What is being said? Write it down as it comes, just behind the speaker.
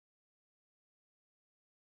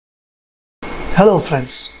Hello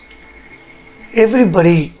friends,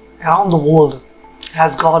 everybody around the world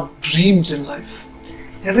has got dreams in life.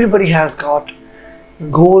 Everybody has got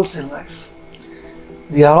goals in life.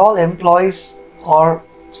 We are all employees or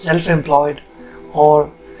self-employed, or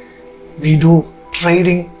we do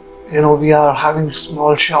trading, we are having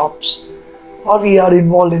small shops, or we are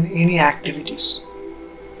involved in any activities.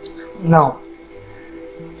 Now,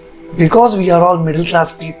 because we are all middle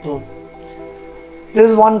class people, there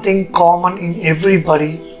is one thing common in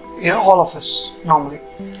everybody, all of us normally.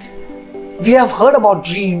 We have heard about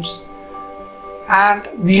dreams, and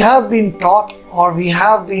we have been taught, or we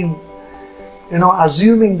have been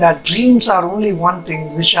assuming that dreams are only one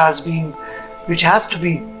thing which has to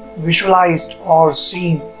be visualized or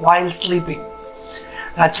seen while sleeping.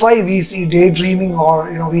 That's why we see daydreaming, or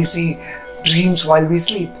we see dreams while we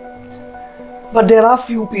sleep. But there are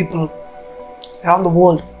few people around the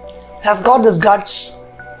world has got this guts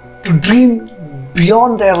to dream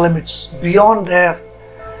beyond their limits, beyond their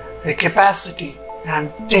capacity,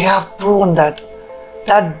 and they have proven that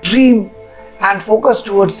dream and focus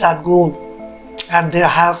towards that goal, and they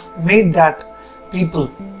have made that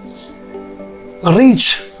people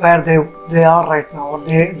reach where they are right now, or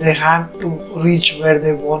they have to reach where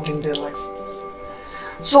they want in their life.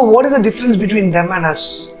 So what is the difference between them and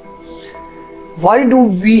us? Why do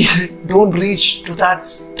we don't reach to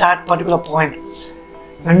that particular point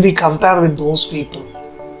when we compare with those people?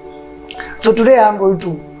 So today I am going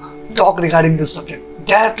to talk regarding this subject.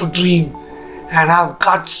 Dare to dream and have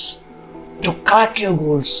guts to crack your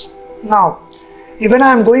goals. Now, even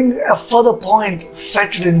I am going a further point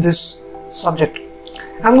fetched in this subject,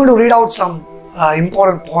 I am going to read out some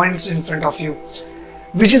important points in front of you,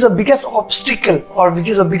 which is the biggest obstacle, or which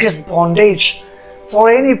is the biggest bondage for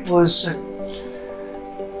any person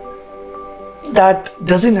that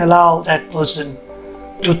doesn't allow that person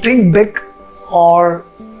to think big or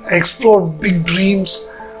explore big dreams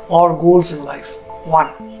or goals in life. One,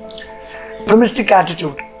 pessimistic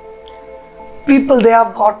attitude. People, they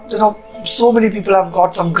have got, so many people have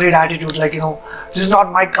got some great attitude, like, this is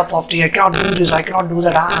not my cup of tea, I cannot do this, I cannot do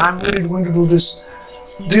that, I'm only going to do this.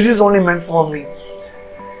 This is only meant for me.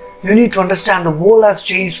 You need to understand the world has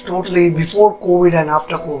changed totally before COVID and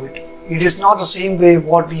after COVID. It is not the same way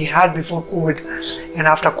what we had before COVID and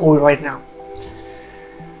after COVID right now.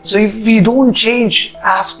 So if we don't change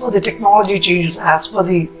as per the technology changes, as per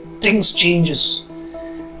the things changes,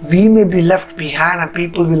 we may be left behind and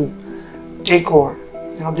people will take over.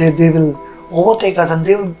 They will overtake us and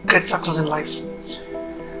they will get success in life.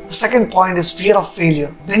 The second point is fear of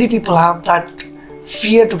failure. Many people have that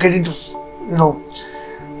fear to get into,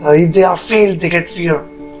 if they are failed, they get fear.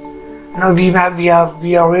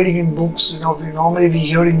 We are reading in books, we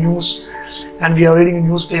hear in news, and we are reading in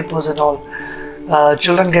newspapers and all.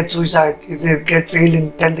 Children get suicide if they get failed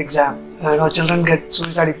in 10th exam. Children get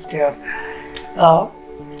suicide if they are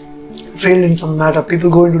failed in some matter. People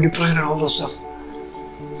go into depression and all those stuff.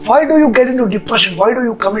 Why do you get into depression? Why do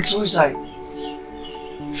you commit suicide?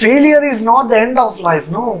 Failure is not the end of life,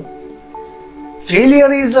 no.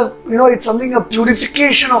 Failure is it's something, a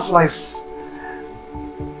purification of life.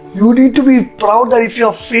 You need to be proud that if you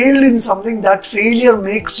have failed in something, that failure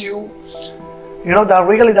makes you,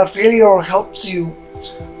 that failure helps you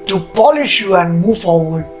to polish you and move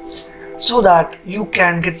forward so that you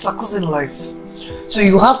can get success in life. So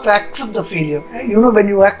you have to accept the failure. When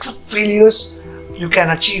you accept failures, you can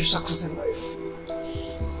achieve success in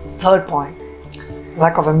life. Third point,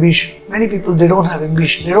 lack of ambition. Many people, they don't have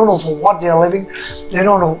ambition. They don't know for what they are living. They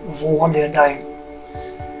don't know for what they are dying.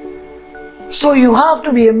 So you have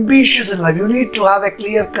to be ambitious in life. You need to have a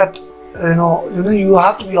clear cut, you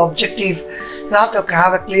have to be objective. You have to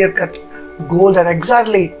have a clear cut goal that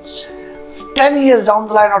exactly 10 years down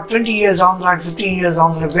the line, or 20 years down the line, 15 years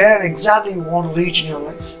down the line, where exactly you want to reach in your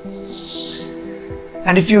life.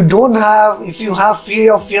 And if you have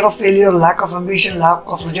fear of failure, lack of ambition, lack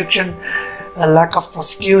of rejection, lack of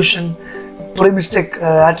prosecution, pessimistic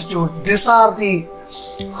attitude, these are the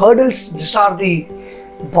hurdles, these are the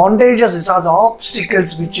bondages, these are the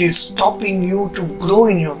obstacles which is stopping you to grow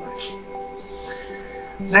in your life.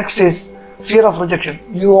 Next is fear of rejection.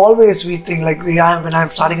 We think like, when I'm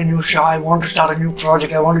starting a new shop, I want to start a new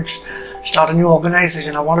project, I want to start a new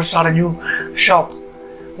organization, I want to start a new shop.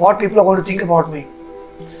 What people are going to think about me?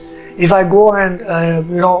 If I go and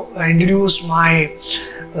introduce my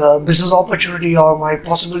business opportunity or my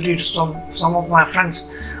possibility to some of my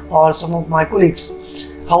friends or some of my colleagues,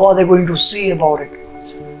 how are they going to see about it?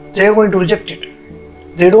 They are going to reject it.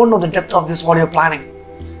 They don't know the depth of this, what you're planning.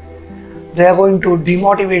 They are going to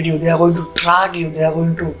demotivate you, they are going to drag you, they are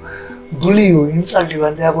going to bully you, insult you,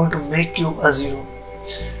 and they are going to make you a zero.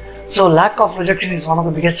 So lack of rejection is one of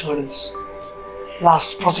the biggest hurdles.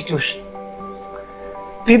 Last, prosecution.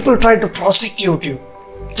 People try to prosecute you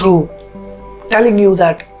through telling you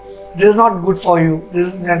that this is not good for you,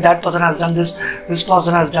 that person has done this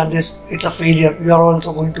person has done this, it's a failure, you are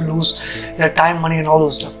also going to lose your time, money and all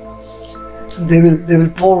those stuff. They will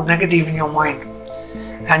pour negative in your mind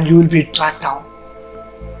and you will be tracked down.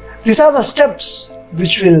 These are the steps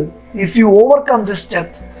which will, if you overcome this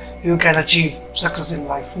step, you can achieve success in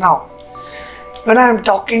life. Now, when I am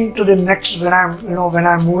talking to the next, when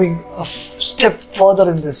I'm moving a step further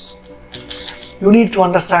in this, you need to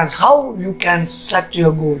understand how you can set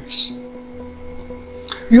your goals.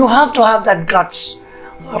 You have to have that guts.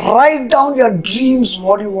 Write down your dreams,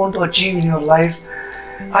 what you want to achieve in your life.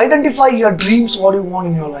 Identify your dreams, what you want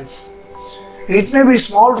in your life. It may be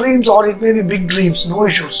small dreams or it may be big dreams, no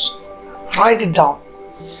issues. Write it down.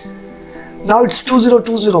 Now it's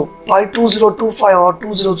 2020. By 2025 or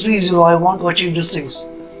 2030, I want to achieve these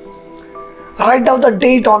things. Write down the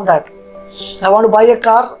date on that. I want to buy a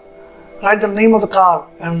car. Write the name of the car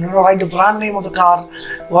and write the brand name of the car,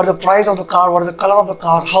 what is the price of the car, what is the color of the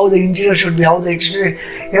car, how the interior should be, how the exterior,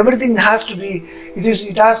 everything has to be,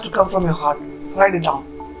 it has to come from your heart. Write it down.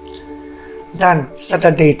 Then set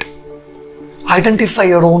a date. Identify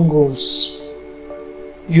your own goals.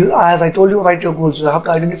 As I told you, write your goals. You have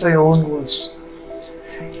to identify your own goals.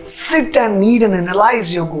 Sit and read and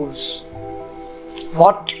analyze your goals.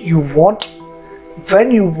 What you want,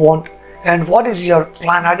 when you want, and what is your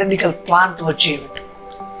plan, identical plan to achieve it.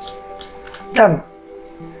 Then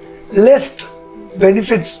list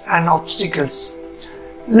benefits and obstacles.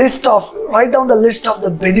 Write down the list of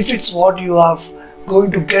the benefits what you are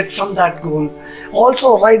going to get from that goal.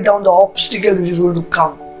 Also write down the obstacle which is going to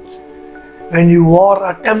come when you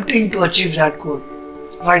are attempting to achieve that goal.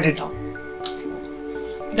 Write it down.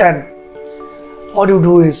 Then what you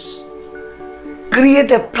do is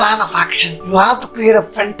create a plan of action. You have to create a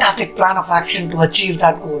fantastic plan of action to achieve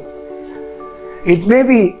that goal. It may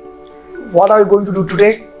be, what are you going to do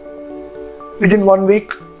today, within 1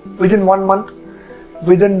 week, within 1 month,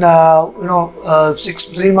 within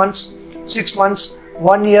 3 months, 6 months,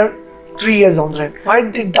 1 year, 3 years on the line.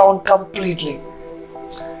 Write it down completely.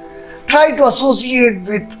 Try to associate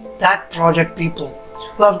with that project people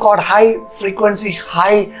who have got high frequency,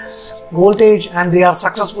 high voltage, and they are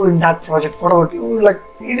successful in that project. Whatever you like,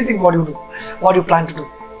 anything what you do, what you plan to do,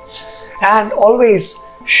 and always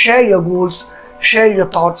share your goals, share your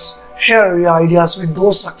thoughts, share your ideas with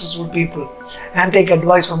those successful people, and take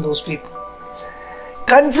advice from those people.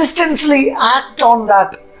 Consistently act on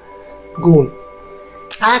that goal.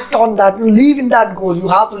 Act on that. You live in that goal. You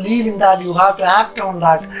have to live in that. You have to act on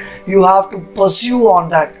that. You have to pursue on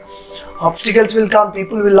that. Obstacles will come,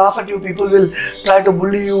 people will laugh at you, people will try to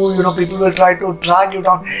bully you, people will try to drag you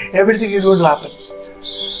down. Everything is going to happen.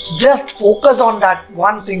 Just focus on that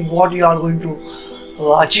one thing, what you are going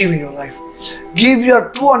to achieve in your life. Give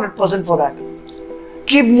your 200% for that.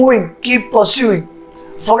 Keep moving, keep pursuing.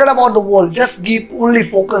 Forget about the world, just keep only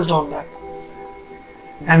focused on that.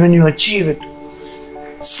 And when you achieve it,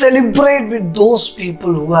 celebrate with those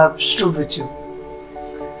people who have stood with you.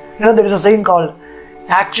 There is a saying called,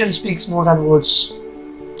 action speaks more than words.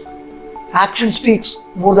 Action speaks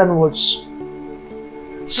more than words.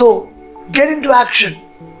 So, get into action.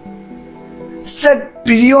 Set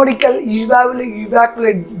periodical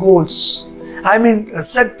evaluate goals.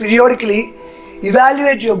 Set periodically,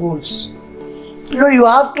 evaluate your goals. You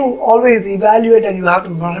have to always evaluate and you have to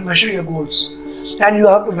measure your goals. And you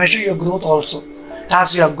have to measure your growth also.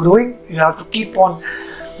 As you are growing, you have to keep on,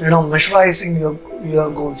 measurizing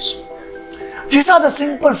your goals. These are the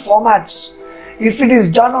simple formats. If it is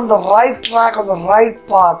done on the right track, on the right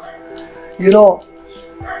path,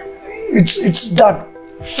 it's done.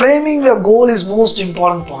 Framing your goal is most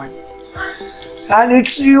important point. And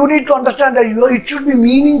you need to understand that it should be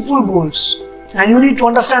meaningful goals. And you need to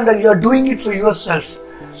understand that you are doing it for yourself.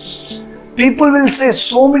 People will say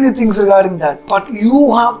so many things regarding that, but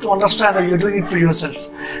you have to understand that you are doing it for yourself.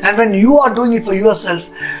 And when you are doing it for yourself,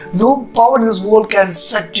 no power in this world can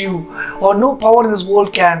set you, or no power in this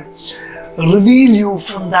world can reveal you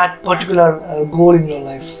from that particular goal in your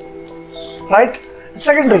life. Right?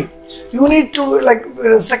 Secondary, you need to,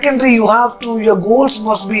 your goals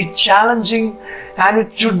must be challenging and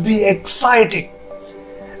it should be exciting.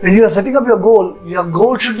 When you are setting up your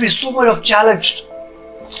goal should be so much of challenged.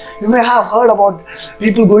 You may have heard about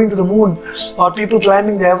people going to the moon or people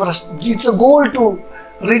climbing the Everest. It's a goal to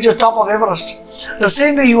reach the top of Everest. The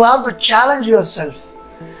same way you have to challenge yourself.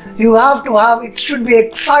 You have to have, it should be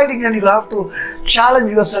exciting, and you have to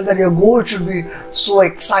challenge yourself that your goal should be so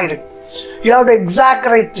exciting. You have to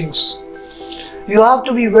exaggerate things. You have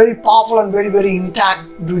to be very powerful and very, very intact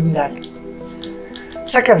doing that.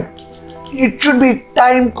 Second, it should be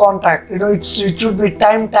time contact. It should be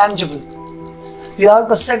time tangible. You have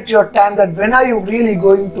to set your time that when are you really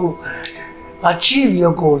going to achieve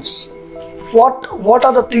your goals? What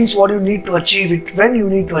are the things what you need to achieve it, when you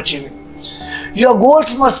need to achieve it. Your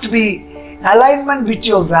goals must be alignment with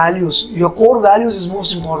your values. Your core values is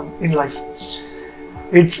most important in life.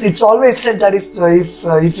 It's always said that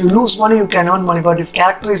if you lose money, you can earn money, but if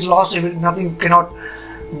character is lost, if nothing, you cannot,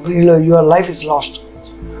 your life is lost.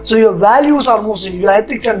 So your values are your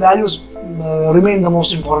ethics and values remain the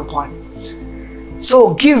most important point.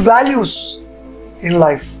 So give values in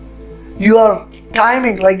life. Your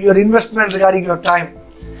timing, like your investment regarding your time,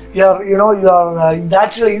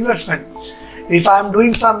 that's your investment. If I'm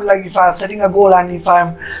doing something, like if I'm setting a goal and if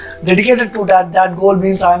I'm dedicated to that goal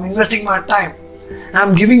means I'm investing my time.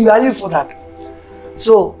 I'm giving value for that.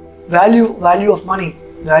 So value of money,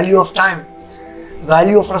 value of time,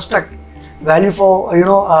 value of respect, value for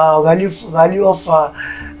value of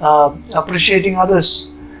appreciating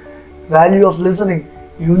others, value of listening.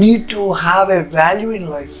 You need to have a value in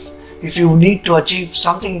life if you need to achieve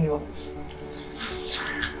something in your life.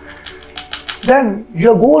 Then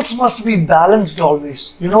your goals must be balanced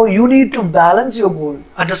always. You need to balance your goal.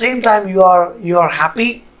 At the same time, you are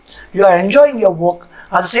happy, you are enjoying your work.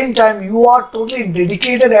 At the same time, you are totally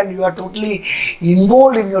dedicated and you are totally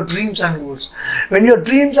involved in your dreams and goals. When your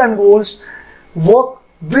dreams and goals work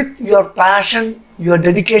with your passion, your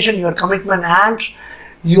dedication, your commitment, and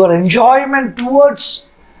your enjoyment towards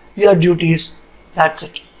your duties, that's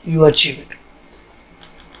it. You achieve it.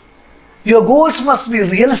 Your goals must be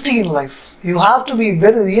realistic in life. You have to be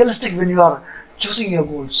very realistic when you are choosing your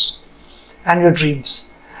goals and your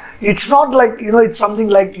dreams. It's not like, it's something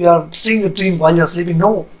like you are seeing the dream while you're sleeping.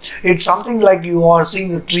 No, it's something like you are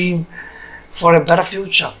seeing the dream for a better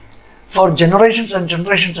future, for generations and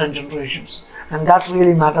generations and generations. And that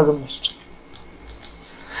really matters the most.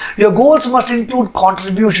 Your goals must include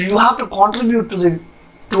contribution. You have to contribute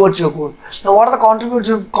towards your goal. Now, what are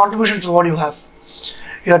the contributions to what you have?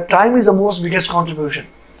 Your time is the most biggest contribution.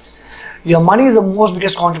 Your money is the most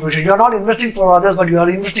biggest contribution. You are not investing for others, but you are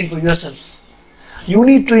investing for yourself. You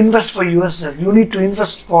need to invest for yourself. You need to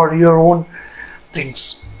invest for your own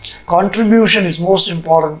things. Contribution is most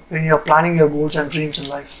important when you are planning your goals and dreams in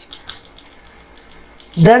life.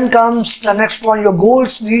 Then comes the next point. Your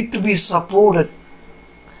goals need to be supported.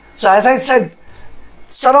 So as I said,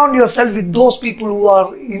 surround yourself with those people who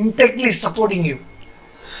are intently supporting you.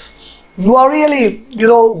 You are really,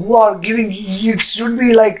 who are giving, it should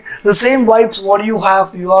be like the same vibes what you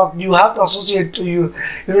have. You have to associate you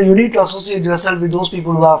need to associate yourself with those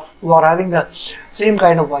people who are having the same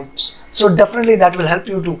kind of vibes. So definitely that will help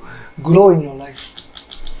you to grow in your life.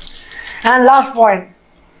 And last point,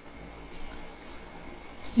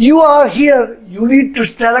 you are here, you need to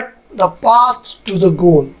select the path to the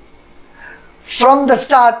goal. From the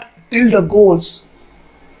start till the goals,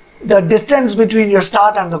 the distance between your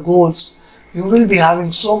start and the goals, you will be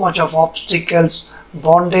having so much of obstacles,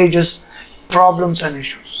 bondages, problems and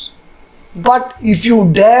issues. But if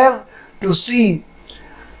you dare to see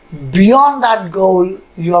beyond that goal,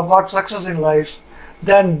 you have got success in life,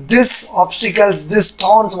 then these obstacles, these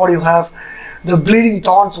thorns what you have, the bleeding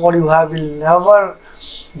thorns what you have will never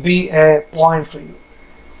be a point for you.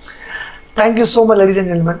 Thank you so much, ladies and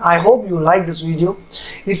gentlemen. I hope you like this video.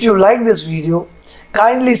 If you like this video,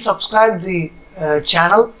 kindly subscribe the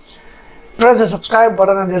channel, press the subscribe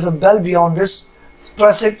button, and there's a bell beyond this.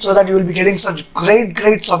 Press it so that you will be getting such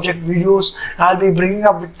great subject videos. I'll be bringing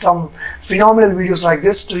up with some phenomenal videos like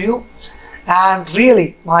this to you, and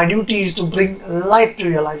really my duty is to bring light to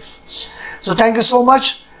your life. So thank you so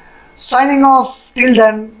much. Signing off. Till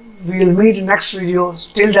then, we will meet in next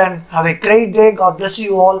videos. Till then, have a great day. God bless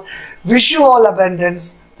you all. Wish you all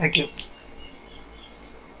abundance. Thank you.